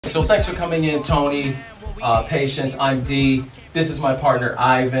So thanks for coming in, Tony. Patience, I'm D. This is my partner,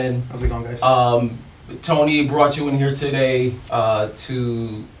 Ivan. How's it going, guys? Tony brought you in here today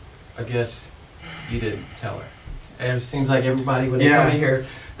to, I guess, you didn't tell her. It seems like everybody, when they come in here,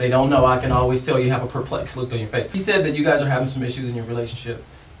 they don't know. I can always tell you have a perplexed look on your face. He said that you guys are having some issues in your relationship,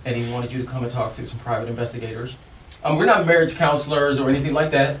 and he wanted you to come and talk to some private investigators. We're not marriage counselors or anything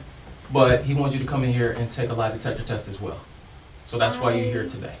like that, but he wants you to come in here and take a lie detector test as well. So that's why you're here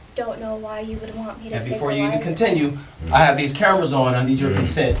today. Don't know why you would want me to take a lie. And before you even continue, I have these cameras on. I need your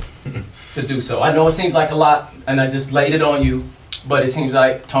consent to do so. I know it seems like a lot, and I just laid it on you, but it seems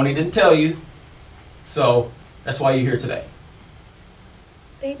like Tony didn't tell you. So that's why you're here today.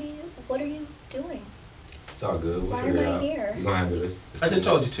 Baby, what are you doing? It's all good. We'll Why figure it am I out. here? We're gonna handle this. I just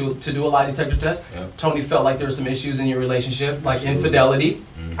told you to do a lie detector test. Yep. Tony felt like there were some issues in your relationship, like infidelity.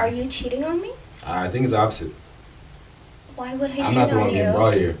 Are you cheating on me? I think it's the opposite. Why would I cheat I'm not the on one you? being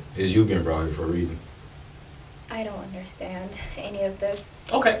brought here. It's you being brought here for a reason. I don't understand any of this.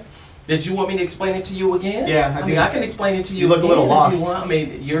 Okay. Did you want me to explain it to you again? Yeah, I mean, I can explain it to you. You look a little again if you lost. want. I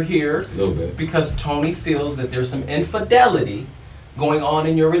mean, you're here A little bit. because Tony feels that there's some infidelity going on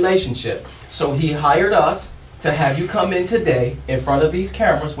in your relationship. So he hired us to have you come in today in front of these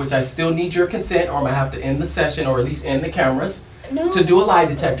cameras, which I still need your consent, or I'm gonna have to end the session, or at least end the cameras, No. to do a lie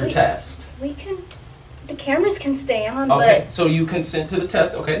detector test. We can. The cameras can stay on, Okay, but so you consent to the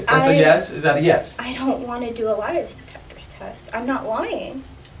test. Okay, that's a I- yes. Is that a yes? I don't want to do a lie detector's test. I'm not lying.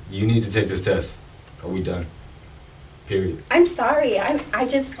 You need to take this test. Are we done? Period. I'm sorry. I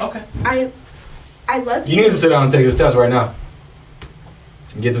just. Okay. I love you. You need to sit down and take this test right now.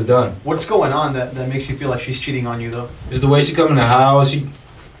 And get this done. What's going on that makes you feel like she's cheating on you, though? Just the way she come in the house.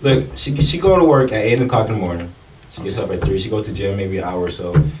 She go to work at 8 o'clock in the morning. She gets up at 3. She go to gym maybe an hour or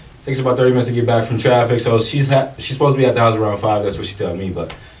so. Takes about 30 minutes to get back from traffic. So she's supposed to be at the house around 5. That's what she tell me.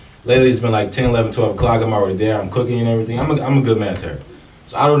 But lately it's been like 10, 11, 12 o'clock. I'm already there. I'm cooking and everything. I'm a good man to her.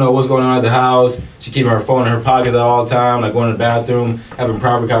 So I don't know what's going on at the house. She keeping her phone in her pockets all the time, like going to the bathroom, having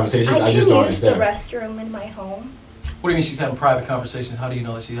private conversations. I just don't use the understand. restroom in my home. What do you mean she's having private conversations? How do you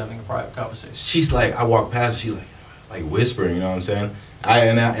know that she's having a private conversation? She's like, I walk past, she like whispering, you know what I'm saying?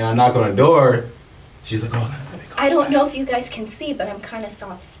 And I knock on the door. She's like, oh, let me go. I don't know if you guys can see, but I'm kind of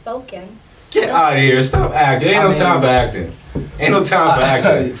soft-spoken. Get out of here! Stop acting. Ain't no time for acting. Ain't no time for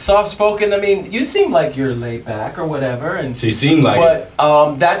acting. Soft-spoken. I mean, you seem like you're laid back or whatever, and She seemed like it.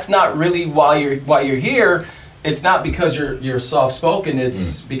 but that's not really why you're here. It's not because you're soft-spoken.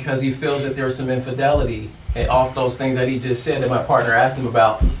 It's because he feels that there's some infidelity off those things that he just said that my partner asked him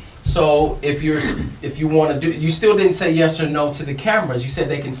about. So if you want to do, you still didn't say yes or no to the cameras. You said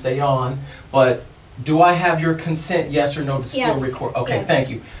they can stay on, but do I have your consent, yes or no, to still record? Okay, Yes. thank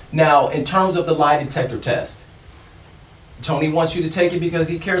you. Now, in terms of the lie detector test, Tony wants you to take it because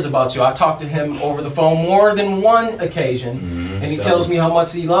he cares about you. I talked to him over the phone more than one occasion, and he tells me how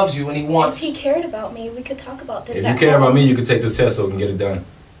much he loves you, and he wants... If he cared about me, we could talk about this If at you care home. about me, you can take this test so we can get it done.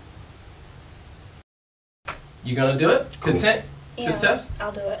 You gonna do it? Cool. Consent to Yeah, the test?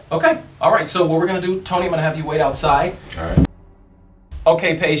 I'll do it. Okay. All right. So what we're gonna do, Tony, I'm gonna have you wait outside. All right.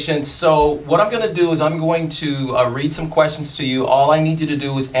 Okay, patience. So what I'm gonna do is I'm going to read some questions to you. All I need you to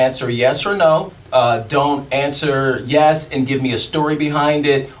do is answer yes or no. Don't answer yes and give me a story behind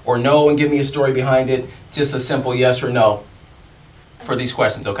it, or no and give me a story behind it. Just a simple yes or no for these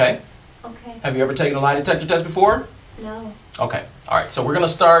questions. Okay? Okay. Have you ever taken a lie detector test before? No. Okay. All right. So we're gonna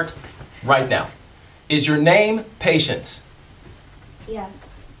start right now. Is your name Patience? Yes.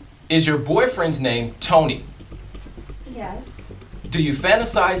 Is your boyfriend's name Tony? Yes. Do you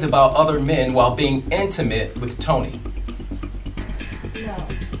fantasize about other men while being intimate with Tony? No.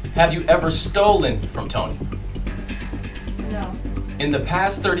 Have you ever stolen from Tony? No. In the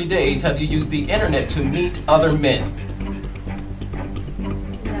past 30 days, have you used the internet to meet other men?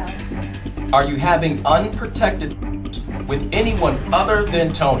 No. Are you having unprotected with anyone other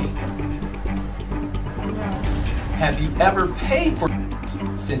than Tony? No. Have you ever paid for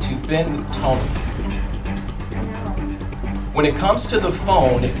since you've been with Tony? No. When it comes to the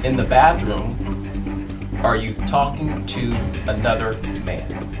phone in the bathroom, are you talking to another man?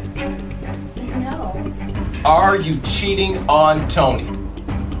 No. Are you cheating on Tony?